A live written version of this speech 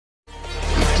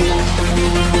Hello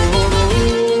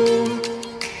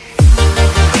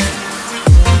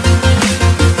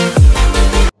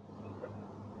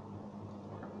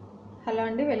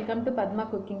అండి, welcome to Padma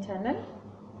cooking channel.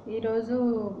 ఈరోజు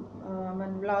మన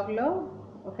బ్లాగ్లో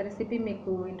ఒక రెసిపీ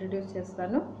మీకు ఇంట్రడ్యూస్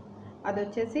చేస్తాను. అది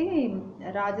వచ్చేసి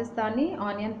రాజస్థానీ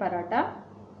ఆనియన్ పరాటా.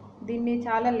 దీన్ని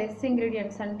చాలా లెస్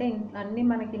ఇంగ్రీడియంట్స్, అంటే అన్నీ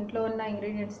మనకి ఇంట్లో ఉన్న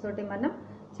ఇంగ్రీడియంట్స్ తోటి మనం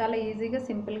చాలా ఈజీగా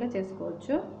సింపుల్గా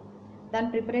చేసుకోవచ్చు. దాని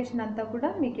ప్రిపరేషన్ అంతా కూడా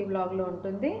మీకు ఈ బ్లాగ్లో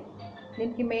ఉంటుంది.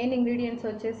 దీనికి మెయిన్ ఇంగ్రీడియంట్స్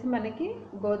వచ్చేసి మనకి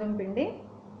గోధుమ పిండి,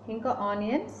 ఇంకా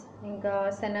ఆనియన్స్, ఇంకా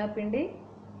శనగపిండి,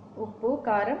 ఉప్పు,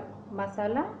 కారం,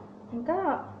 మసాలా, ఇంకా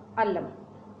అల్లం.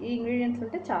 ఈ ఇంగ్రీడియంట్స్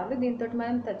ఉంటే చాలు. దీంతో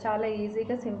మనం చాలా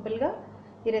ఈజీగా సింపుల్గా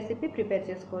ఈ రెసిపీ ప్రిపేర్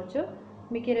చేసుకోవచ్చు.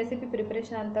 మీకు ఈ రెసిపీ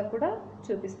ప్రిపరేషన్ అంతా కూడా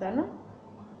చూపిస్తాను.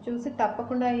 చూసి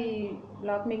తప్పకుండా ఈ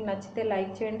బ్లాగ్ మీకు నచ్చితే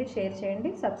లైక్ చేయండి, షేర్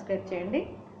చేయండి, సబ్స్క్రైబ్ చేయండి,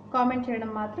 కామెంట్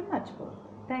చేయడం మాత్రం మర్చిపోవద్దు.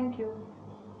 Thank you.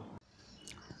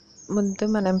 ముందు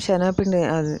మనం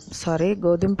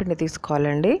గోధుమ పిండి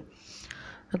తీసుకోవాలండి.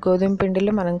 గోధుమ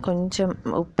పిండిలో మనం కొంచెం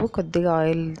ఉప్పు, కొద్దిగా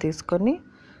ఆయిల్ తీసుకొని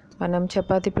మనం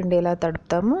చపాతీ పిండి ఎలా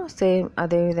తడుపుతామో సేమ్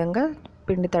అదే విధంగా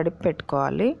పిండి తడిపి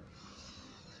పెట్టుకోవాలి.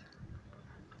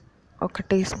 1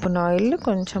 టీ స్పూన్ ఆయిల్,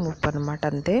 కొంచెం ఉప్పు అన్నమాట,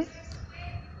 అంతే.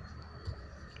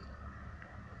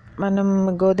 మనం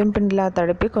గోధుమ పిండిలా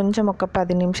తడిపి కొంచెం ఒక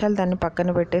 10 నిమిషాలు దాన్ని పక్కన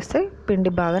పెట్టేస్తే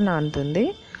పిండి బాగా నానుతుంది.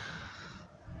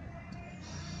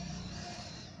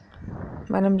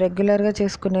 మనం రెగ్యులర్గా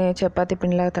చేసుకునే చపాతీ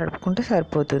పిండిలాగా తడుపుకుంటే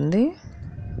సరిపోతుంది.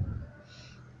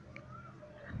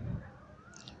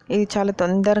 ఇది చాలా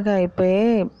తొందరగా అయిపోయే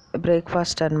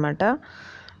బ్రేక్ఫాస్ట్ అనమాట.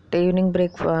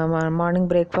 మార్నింగ్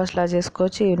బ్రేక్ఫాస్ట్ లాగా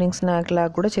చేసుకోవచ్చు, ఈవినింగ్ స్నాక్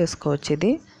లాగా కూడా చేసుకోవచ్చు.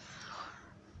 ఇది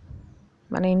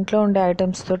మన ఇంట్లో ఉండే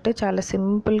ఐటమ్స్ తోటి చాలా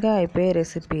సింపుల్గా అయిపోయే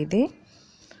రెసిపీ ఇది.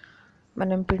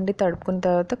 మనం పిండి తడుపుకున్న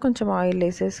తర్వాత కొంచెం ఆయిల్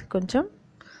వేసేసి కొంచెం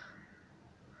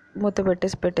మూత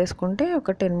పెట్టేసుకుంటే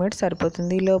ఒక 10 మినిట్స్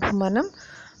సరిపోతుంది. ఈలోపు మనం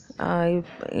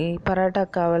ఈ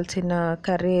పరాటాకు కావాల్సిన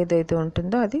కర్రీ ఏదైతే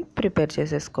ఉంటుందో అది ప్రిపేర్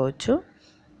చేసేసుకోవచ్చు.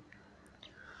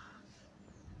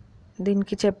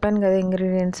 దీనికి చెప్పాను కదా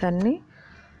ఇంగ్రీడియంట్స్ అన్నీ: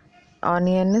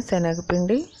 ఆనియన్,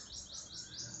 శనగపిండి,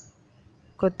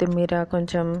 కొత్తిమీర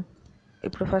కొంచెం.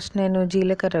 ఇప్పుడు ఫస్ట్ నేను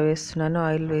జీలకర్ర వేస్తున్నాను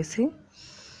ఆయిల్ వేసి.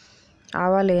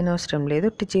 ఆవాలు ఏనవసరం లేదు,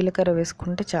 జీలకర్ర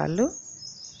వేసుకుంటే చాలు.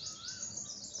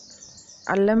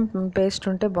 అల్లం పేస్ట్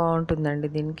ఉంటే బాగుంటుందండి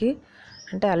దీనికి.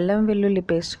 అంటే అల్లం వెల్లుల్లి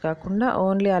పేస్ట్ కాకుండా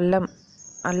ఓన్లీ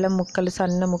అల్లం ముక్కలు,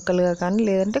 సన్న ముక్కలుగా కానీ,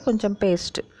 లేదంటే కొంచెం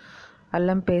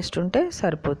అల్లం పేస్ట్ ఉంటే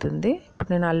సరిపోతుంది. ఇప్పుడు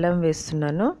నేను అల్లం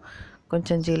వేస్తున్నాను.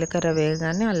 కొంచెం జీలకర్ర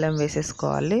వేయగానే అల్లం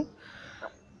వేసేసుకోవాలి.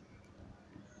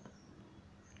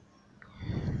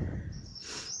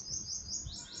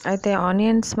 అయితే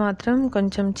ఆనియన్స్ మాత్రం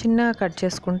కొంచెం చిన్నగా కట్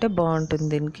చేసుకుంటే బాగుంటుంది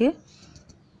దీనికి.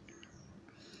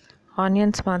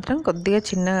 ఆనియన్స్ మాత్రం కొద్దిగా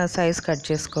చిన్న సైజ్ కట్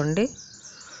చేసుకోండి.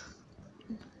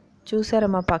 చూసారా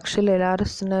మా పక్షులు ఎలా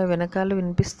అరుస్తున్నాయో? వెనకాల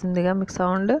వినిపిస్తుందిగా మీకు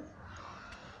సౌండ్.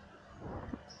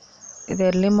 ఇది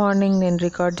ఎర్లీ మార్నింగ్ నేను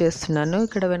రికార్డ్ చేస్తున్నాను.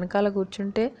 ఇక్కడ వెనకాల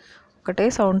కూర్చుంటే ఒకటే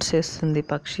సౌండ్స్ చేస్తుంది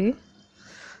పక్షి.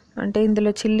 అంటే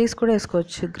ఇందులో చిల్లీస్ కూడా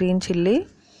వేసుకోవచ్చు, గ్రీన్ చిల్లీ.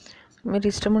 మీరు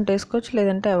ఇష్టం ఉంటే వేసుకోవచ్చు,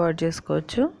 లేదంటే అవాయిడ్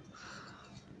చేసుకోవచ్చు.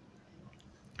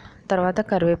 తర్వాత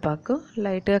కరివేపాకు,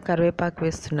 లైట్గా కరివేపాకు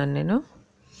వేస్తున్నాను నేను.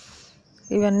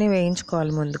 ఇవన్నీ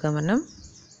వేయించుకోవాలి ముందుగా మనం.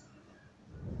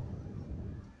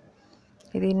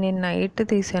 ఇది నేను నైట్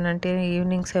తీసానంటే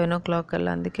ఈవినింగ్ 7 o'clock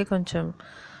కల్లా, అందుకే కొంచెం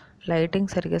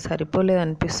లైటింగ్ సరిగ్గా సరిపోలేదు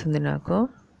అనిపిస్తుంది నాకు.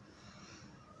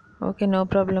 Okay, no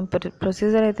problem.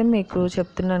 ప్రొసీజర్ అయితే మీకు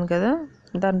చెప్తున్నాను కదా,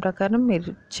 దాని ప్రకారం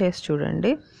మీరు చేసి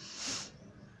చూడండి.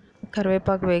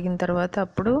 కరివేపాకు వేగిన తర్వాత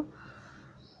అప్పుడు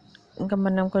ఇంకా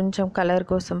మనం కొంచెం కలర్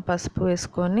కోసం పసుపు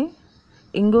వేసుకొని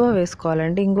ఇంగువ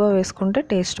వేసుకోవాలండి. ఇంగువ వేసుకుంటే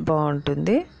టేస్ట్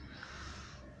బాగుంటుంది.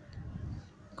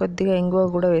 కొద్దిగా ఇంగువ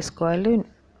కూడా వేసుకోవాలి.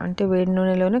 అంటే వేడి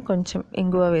నూనెలోనే కొంచెం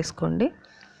ఇంగువ వేసుకోండి.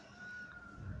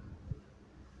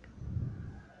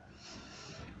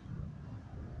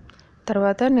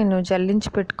 తర్వాత నేను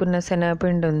జల్లించి పెట్టుకున్న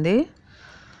శనగపిండి ఉంది.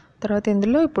 తర్వాత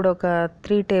ఇందులో ఇప్పుడు ఒక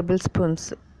 3 టేబుల్ స్పూన్స్,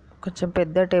 కొంచెం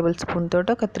పెద్ద టేబుల్ స్పూన్ తోటి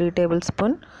ఒక 3 టేబుల్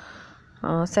స్పూన్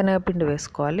శనగపిండి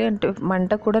వేసుకోవాలి. అంటే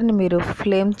మంట కూడా మీరు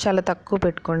ఫ్లేమ్ చాలా తక్కువ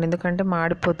పెట్టుకోండి, ఎందుకంటే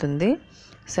మాడిపోతుంది.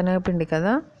 శనగపిండి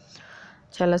కదా,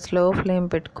 చాలా స్లో ఫ్లేమ్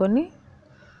పెట్టుకొని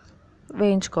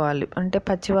వేయించుకోవాలి. అంటే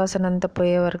పచ్చివాసన అంతా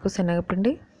పోయే వరకు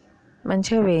శనగపిండి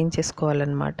మంచిగా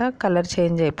వేయించేసుకోవాలన్నమాట. కలర్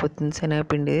చేంజ్ అయిపోతుంది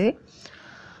శనగపిండిది,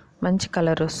 మంచి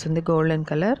కలర్ వస్తుంది, గోల్డెన్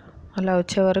కలర్. అలా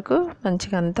వచ్చే వరకు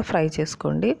మంచిగా అంతా ఫ్రై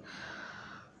చేసుకోండి.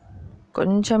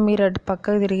 కొంచెం మీరు అటు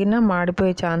పక్కకు తిరిగినా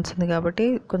మాడిపోయే ఛాన్స్ ఉంది, కాబట్టి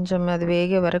కొంచెం అది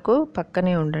వేగే వరకు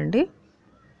పక్కనే ఉండండి.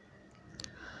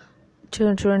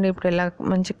 చూడండి ఇప్పుడు ఎలా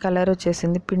మంచి కలర్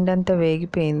వచ్చేసింది, పిండి అంతా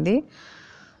వేగిపోయింది.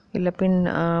 ఇలా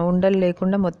ఉండలు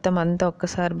లేకుండా మొత్తం అంతా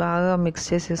ఒక్కసారి బాగా మిక్స్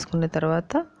చేసేసుకున్న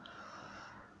తర్వాత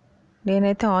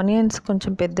నేనైతే ఆనియన్స్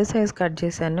కొంచెం పెద్ద సైజ్ కట్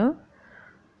చేశాను.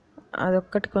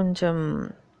 అదొక్కటి కొంచెం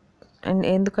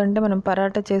ఎందుకంటే మనం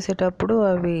పరాటా చేసేటప్పుడు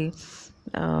అవి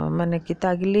మనకి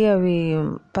తగిలి అవి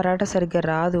పరాటా సరిగ్గా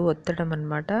రాదు, ఒత్తడం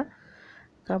అన్నమాట.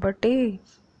 కాబట్టి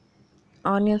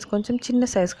ఆనియన్స్ కొంచెం చిన్న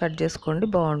సైజ్ కట్ చేసుకోండి,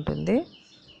 బాగుంటుంది.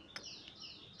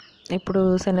 ఇప్పుడు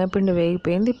శనగపిండి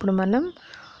వేగిపోయింది. ఇప్పుడు మనం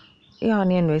ఈ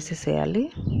ఆనియన్ వేసేసేయాలి.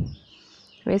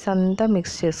 వేసి అంతా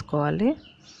మిక్స్ చేసుకోవాలి.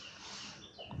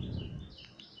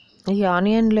 ఈ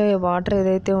ఆనియన్లో వాటర్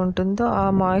ఏదైతే ఉంటుందో ఆ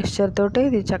మాయిశ్చర్ తోటి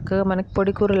ఇది చక్కగా మనకి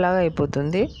పొడి కూరలాగా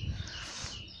అయిపోతుంది.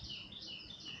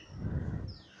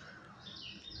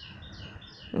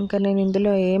 ఇంకా నేను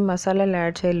ఇందులో ఏం మసాలాలు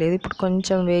యాడ్ చేయలేదు. ఇప్పుడు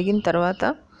కొంచెం వేగిన తర్వాత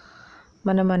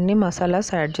మనం అన్ని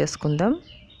మసాలాస్ యాడ్ చేసుకుందాం.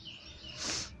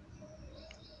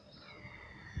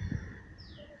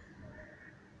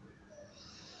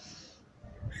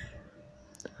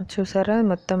 చూసారా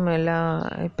మొత్తం ఎలా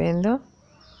అయిపోయిందో.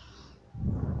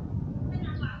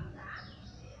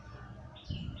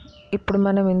 ఇప్పుడు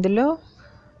మనం ఇందులో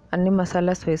అన్ని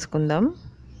మసాలాస్ వేసుకుందాం.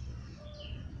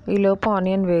 ఈలోపు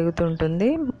ఆనియన్ వేగుతుంటుంది.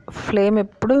 ఫ్లేమ్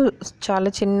ఎప్పుడు చాలా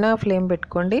చిన్న ఫ్లేమ్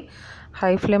పెట్టుకోండి,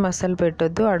 హై ఫ్లేమ్ అస్సలు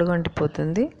పెట్టొద్దు, అడుగు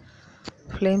అంటిపోతుంది.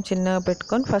 ఫ్లేమ్ చిన్నగా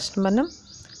పెట్టుకొని ఫస్ట్ మనం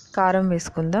కారం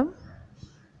వేసుకుందాం.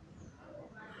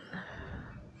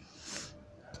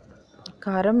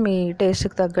 కారం మీ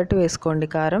టేస్ట్కి తగ్గట్టు వేసుకోండి.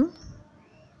 కారం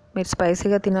మీరు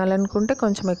స్పైసీగా తినాలనుకుంటే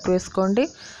కొంచెం ఎక్కువ వేసుకోండి,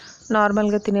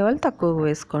 నార్మల్గా తినేవాళ్ళు తక్కువగా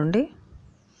వేసుకోండి.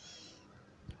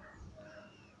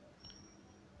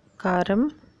 కారం,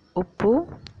 ఉప్పు,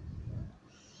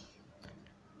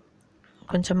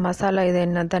 కొంచెం మసాలా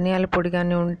ఏదైనా ధనియాల పొడి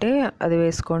కానీ ఉంటే అది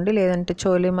వేసుకోండి, లేదంటే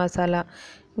చోలే మసాలా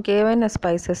ఇంకేమైనా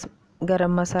స్పైసెస్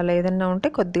గరం మసాలా ఏదైనా ఉంటే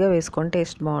కొద్దిగా వేసుకోండి,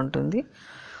 టేస్ట్ బాగుంటుంది.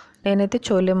 నేనైతే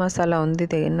చోలే మసాలా ఉంది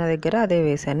నా దగ్గర, అదే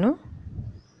వేసాను.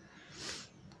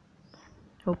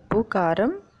 ఉప్పు,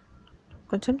 కారం,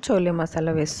 కొంచెం చోలే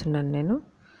మసాలా వేస్తున్నాను నేను.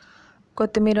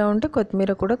 కొత్తిమీర ఉంటే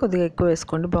కొత్తిమీర కూడా కొద్దిగా ఎక్కువ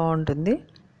వేసుకోండి, బాగుంటుంది.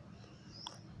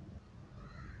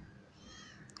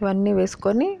 ఇవన్నీ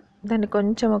వేసుకొని దాన్ని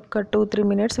కొంచెం ఒక 2-3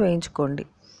 మినిట్స్ వేయించుకోండి.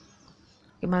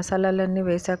 ఈ మసాలాలన్నీ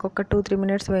వేసాక ఒక 2-3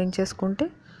 మినిట్స్ వేయించేసుకుంటే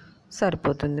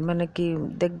సరిపోతుంది. మనకి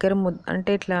దగ్గర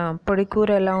అంటే ఇట్లా పొడి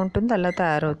కూర ఎలా ఉంటుందో అలా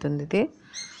తయారవుతుంది ఇది.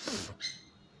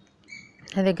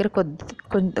 నా దగ్గర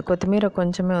కొత్తిమీర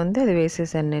కొంచెమే ఉంది, అది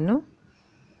వేసేసాను నేను.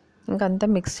 ఇంకంతా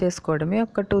మిక్స్ చేసుకోవడమే.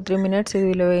 ఒక 2-3 మినిట్స్ ఇది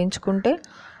ఇలా వేయించుకుంటే,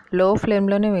 లో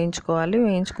ఫ్లేమ్లోనే వేయించుకోవాలి.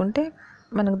 వేయించుకుంటే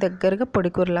మనకు దగ్గరగా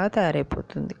పొడి కూరలాగా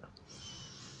తయారైపోతుంది.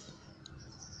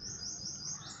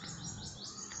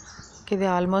 ఇది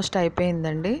ఆల్మోస్ట్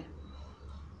అయిపోయిందండి.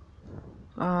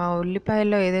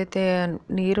 ఉల్లిపాయలో ఏదైతే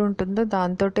నీరు ఉంటుందో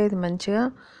దాంతో ఇది మంచిగా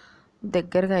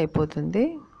దగ్గరగా అయిపోతుంది.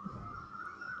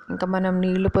 ఇంకా మనం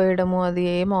నీళ్లు పోయడము అది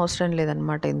ఏం అవసరం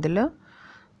లేదనమాట ఇందులో,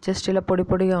 జస్ట్ ఇలా పొడి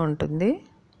పొడిగా ఉంటుంది.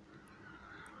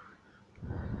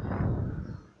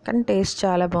 కానీ టేస్ట్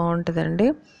చాలా బాగుంటుందండి.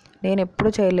 నేను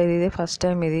ఎప్పుడు చేయలేదు, ఇది ఫస్ట్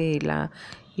టైం ఇది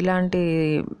ఇలాంటి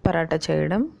పరాటా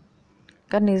చేయడం.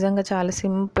 కానీ నిజంగా చాలా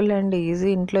సింపుల్ అండ్ ఈజీ.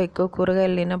 ఇంట్లో ఎక్కువ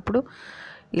కూరగాయలు లేనప్పుడు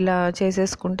ఇలా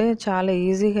చేసేసుకుంటే చాలా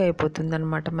ఈజీగా అయిపోతుంది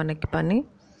అన్నమాట మనకి పని.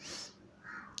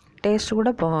 టేస్ట్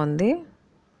కూడా బాగుంది.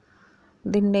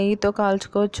 దీన్ని నెయ్యితో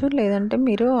కాల్చుకోవచ్చు, లేదంటే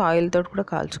మీరు ఆయిల్తో కూడా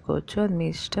కాల్చుకోవచ్చు, అది మీ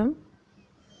ఇష్టం.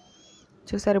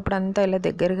 చూసారు ఇప్పుడు అంతా ఇలా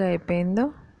దగ్గరగా అయిపోయిందో.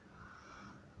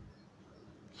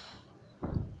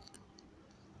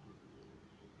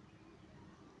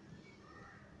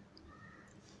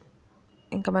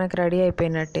 ఇంకా మనకి రెడీ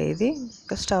అయిపోయినట్టే ఇది.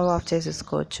 ఇంకా స్టవ్ ఆఫ్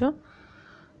చేసేసుకోవచ్చు.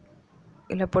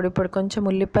 ఇలా పొడి పొడి కొంచెం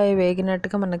ఉల్లిపాయ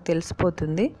వేగినట్టుగా మనకు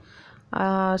తెలిసిపోతుంది. ఆ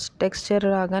టెక్స్చర్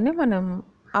రాగానే మనం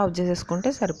ఆఫ్ చేసేసుకుంటే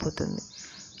సరిపోతుంది.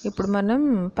 ఇప్పుడు మనం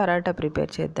పరాటా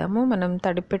ప్రిపేర్ చేద్దాము. మనం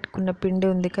తడిపి పెట్టుకున్న పిండి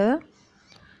ఉంది కదా,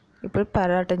 ఇప్పుడు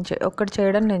పరాటాని ఒక్కటి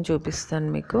చేయడం నేను చూపిస్తాను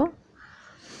మీకు.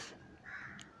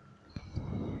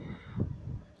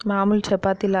 మామూలు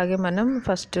చపాతీలాగే మనం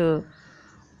ఫస్ట్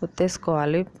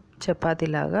ఒత్తేసుకోవాలి,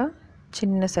 చపాతీలాగా,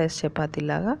 చిన్న సైజ్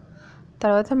చపాతీలాగా.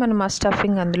 తర్వాత మనం ఆ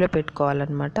స్టఫింగ్ అందులో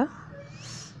పెట్టుకోవాలన్నమాట.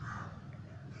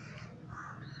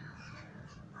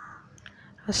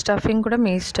 ఆ స్టఫింగ్ కూడా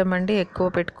మీ ఇష్టం అండి, ఎక్కువ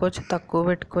పెట్టుకోవచ్చు, తక్కువ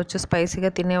పెట్టుకోవచ్చు.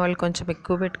 స్పైసీగా తినేవాళ్ళు కొంచెం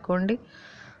ఎక్కువ పెట్టుకోండి,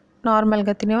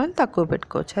 నార్మల్గా తినేవాళ్ళు తక్కువ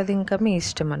పెట్టుకోవచ్చు, అది ఇంకా మీ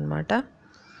ఇష్టం అన్నమాట.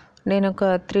 నేను ఒక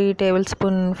 3 టేబుల్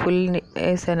స్పూన్ ఫుల్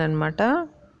వేసాను అనమాట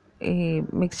ఈ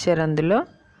మిక్స్చర్ అందులో.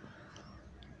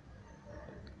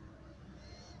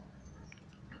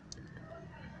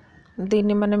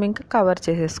 దీన్ని మనం ఇంకా కవర్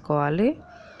చేసేసుకోవాలి.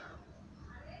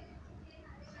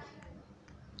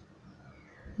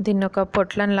 దీన్ని ఒక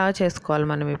పొట్లంలాగా చేసుకోవాలి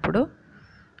మనం ఇప్పుడు.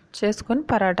 చేసుకొని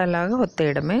పరాటాలాగా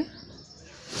ఒత్తేయడమే.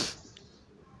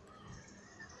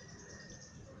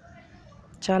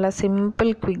 చాలా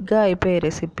సింపుల్ క్విక్గా అయిపోయే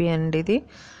రెసిపీ అండి ఇది.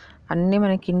 అన్నీ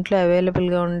మనకి ఇంట్లో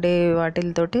అవైలబుల్గా ఉండే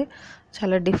వాటితోటి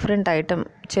చాలా డిఫరెంట్ ఐటెం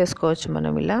చేసుకోవచ్చు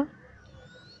మనం ఇలా.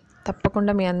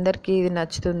 తప్పకుండా మీ అందరికీ ఇది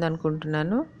నచ్చుతుంది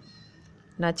అనుకుంటున్నాను.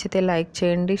 నచ్చితే లైక్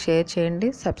చేయండి, షేర్ చేయండి,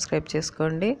 సబ్స్క్రైబ్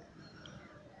చేసుకోండి.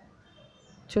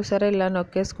 చూసారా, ఇలా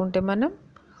నొక్కేసుకుంటే మనం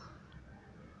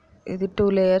ఇది 2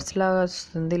 లేయర్స్ లాగా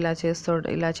వస్తుంది.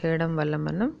 ఇలా చేయడం వల్ల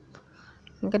మనం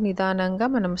ఇంకా నిదానంగా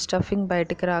మనం స్టఫింగ్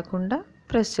బయటికి రాకుండా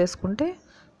ప్రెస్ చేసుకుంటే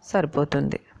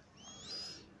సరిపోతుంది.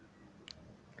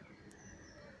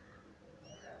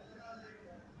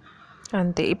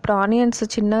 అంతే. ఇప్పుడు ఆనియన్స్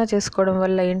చిన్నగా చేసుకోవడం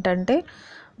వల్ల ఏంటంటే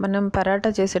మనం పరాటా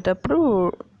చేసేటప్పుడు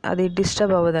అది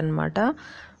డిస్టర్బ్ అవ్వదన్నమాట.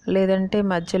 లేదంటే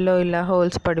మధ్యలో ఇలా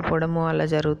హోల్స్ పడిపోవడము అలా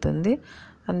జరుగుతుంది.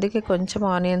 అందుకే కొంచెం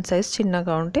ఆనియన్ సైజ్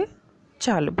చిన్నగా ఉంటే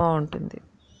చాలు, బాగుంటుంది.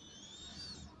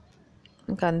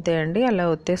 ఇంకా అంతే అండి. అలా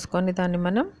ఒత్తేసుకొని దాన్ని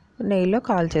మనం నెయ్యిలో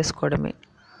కాల్చేసుకోవడమే.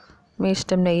 మీ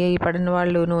ఇష్టం. నెయ్యి పడిన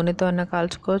వాళ్ళు నూనెతో అన్నా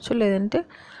కాల్చుకోవచ్చు, లేదంటే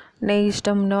నెయ్యి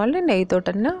ఇష్టం ఉన్న వాళ్ళు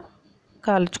నెయ్యితోటన్నా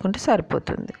కాల్చుకుంటే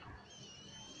సరిపోతుంది.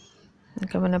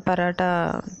 ఇంకా మన పరాటా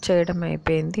చేయడం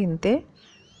అయిపోయింది. ఇంతే.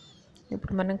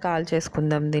 ఇప్పుడు మనం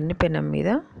కాల్చేసుకుందాం దీన్ని పెనం మీద.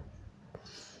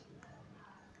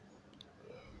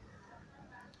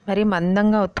 మరి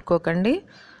మందంగా ఒత్తుకోకండి,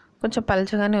 కొంచెం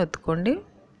పలచగానే ఒత్తుకోండి.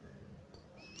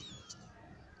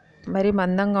 మరి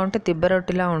మందంగా ఉంటే దిబ్బ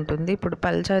రొట్టిలా ఉంటుంది. ఇప్పుడు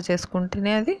పల్చగా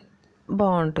చేసుకుంటేనే అది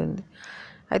బాగుంటుంది.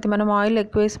 అయితే మనం ఆయిల్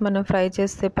ఎక్కువ వేసి మనం ఫ్రై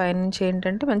చేస్తే పైనుంచి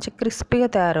ఏంటంటే మంచి క్రిస్పీగా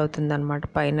తయారవుతుంది అన్నమాట.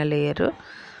 పైన లేయరు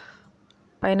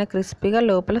పైన క్రిస్పీగా,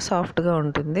 లోపల సాఫ్ట్గా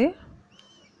ఉంటుంది.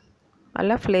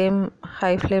 అలా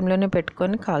హై ఫ్లేమ్లోనే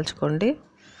పెట్టుకొని కాల్చుకోండి.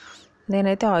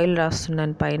 నేనైతే ఆయిల్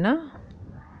రాస్తున్నాను పైన.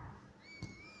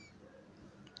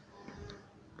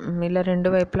 ఇలా 2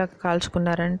 వైపులా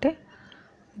కాల్చుకున్నారంటే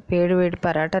వేడి వేడి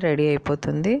పరాటా రెడీ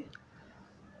అయిపోతుంది.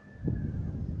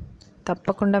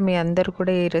 తప్పకుండా మీ అందరూ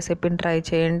కూడా ఈ రెసిపీని ట్రై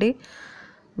చేయండి.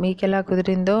 మీకు ఎలా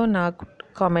కుదిరిందో నాకు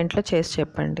కామెంట్లో చేసి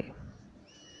చెప్పండి.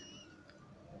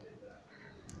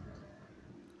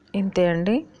 ఇంతే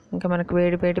అండి. ఇంకా మనకు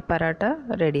వేడి వేడి పరాటా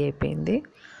రెడీ అయిపోయింది.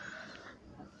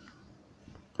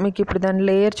 మీకు ఇప్పుడు దాని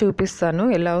లేయర్ చూపిస్తాను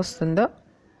ఎలా వస్తుందో.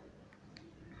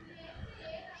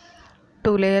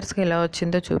 2 లేయర్స్కి ఎలా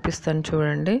వచ్చిందో చూపిస్తాను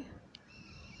చూడండి.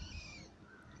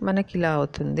 మనకి ఇలా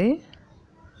అవుతుంది.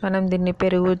 మనం దీన్ని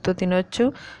పెరుగుతో తినొచ్చు,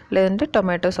 లేదంటే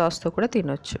టొమాటో సాస్తో కూడా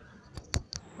తినొచ్చు.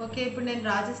 ఓకే, ఇప్పుడు నేను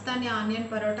రాజస్థానీ ఆనియన్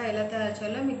పరోటా ఎలా తయారు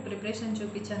చేయాలో మీకు ప్రిపరేషన్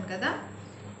చూపించాను కదా.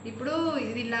 ఇప్పుడు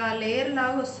ఇది ఇలా లేయర్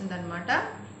లాగా వస్తుంది అనమాట.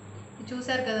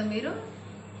 చూసారు కదా మీరు,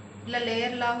 ఇలా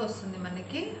లేయర్ లాగా వస్తుంది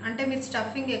మనకి. అంటే మీరు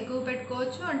స్టఫింగ్ ఎక్కువ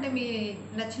పెట్టుకోవచ్చు, అంటే మీ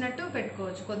నచ్చినట్టు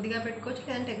పెట్టుకోవచ్చు. కొద్దిగా పెట్టుకోవచ్చు,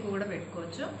 లేదంటే ఎక్కువ కూడా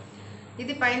పెట్టుకోవచ్చు.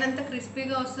 ఇది పైనంతా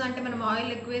క్రిస్పీగా వస్తుంది. అంటే మనం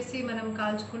ఆయిల్ ఎక్కువ వేసి మనం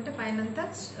కాల్చుకుంటే పైనంతా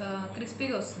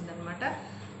క్రిస్పీగా వస్తుంది అనమాట.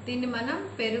 దీన్ని మనం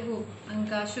పెరుగు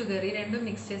ఇంకా షుగర్ ఈ రెండు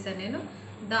మిక్స్ చేశాను నేను.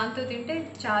 దాంతో తింటే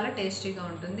చాలా టేస్టీగా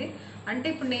ఉంటుంది. అంటే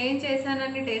ఇప్పుడు నేను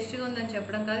చేశానని టేస్టీగా ఉందని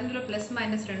చెప్పడం కాదు, ఇందులో ప్లస్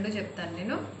మైనస్ రెండు చెప్తాను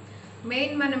నేను.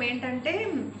 మెయిన్ మనం ఏంటంటే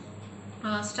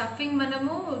స్టఫింగ్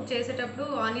మనము చేసేటప్పుడు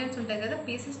ఆనియన్స్ ఉంటాయి కదా,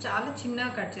 పీసెస్ చాలా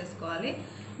చిన్నగా కట్ చేసుకోవాలి.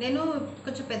 నేను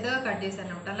కొంచెం పెద్దగా కట్ చేశాను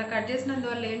అనమాట. అలా కట్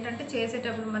చేసినందువల్ల ఏంటంటే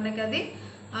చేసేటప్పుడు మనకి అది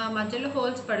మధ్యలో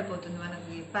హోల్స్ పడిపోతుంది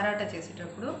మనకి పరాటా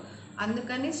చేసేటప్పుడు.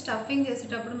 అందుకని స్టఫింగ్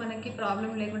చేసేటప్పుడు మనకి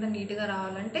ప్రాబ్లం లేకుండా నీట్గా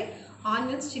రావాలంటే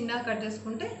ఆనియన్స్ చిన్నగా కట్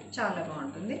చేసుకుంటే చాలా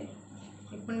బాగుంటుంది.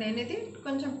 ఇప్పుడు నేను ఇది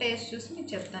కొంచెం టేస్ట్ చూసి మీకు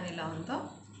చెప్తాను ఇలా ఉందో.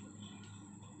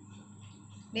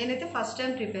 నేనైతే ఫస్ట్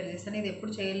టైం ప్రిపేర్ చేశాను, ఇది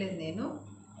ఎప్పుడు చేయలేదు నేను.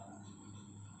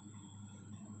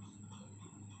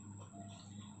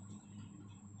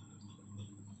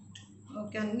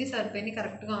 ఓకే, అన్నీ సరిపోయినాయి,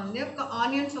 కరెక్ట్గా ఉంది. ఒక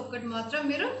ఆనియన్స్ ఒక్కటి మాత్రం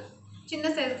మీరు చిన్న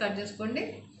సైజు కట్ చేసుకోండి,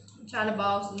 చాలా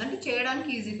బాగా వస్తుంది. అంటే చేయడానికి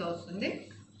ఈజీగా వస్తుంది.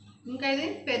 ఇంకా ఇది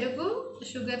పెరుగు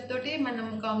షుగర్ తోటి మనం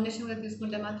కాంబినేషన్గా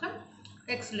తీసుకుంటే మాత్రం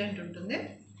ఎక్సలెంట్ ఉంటుంది.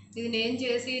 ఇది నేను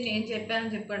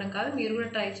చెప్పానని చెప్పడం కాదు, మీరు కూడా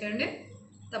ట్రై చేయండి.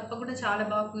 తప్పకుండా చాలా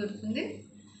బాగా కుదురుతుంది.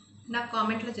 నాకు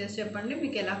కామెంట్లో చేసి చెప్పండి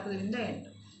మీకు ఎలా కుదిరిందో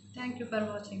ఏంటో. Thank you for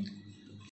watching.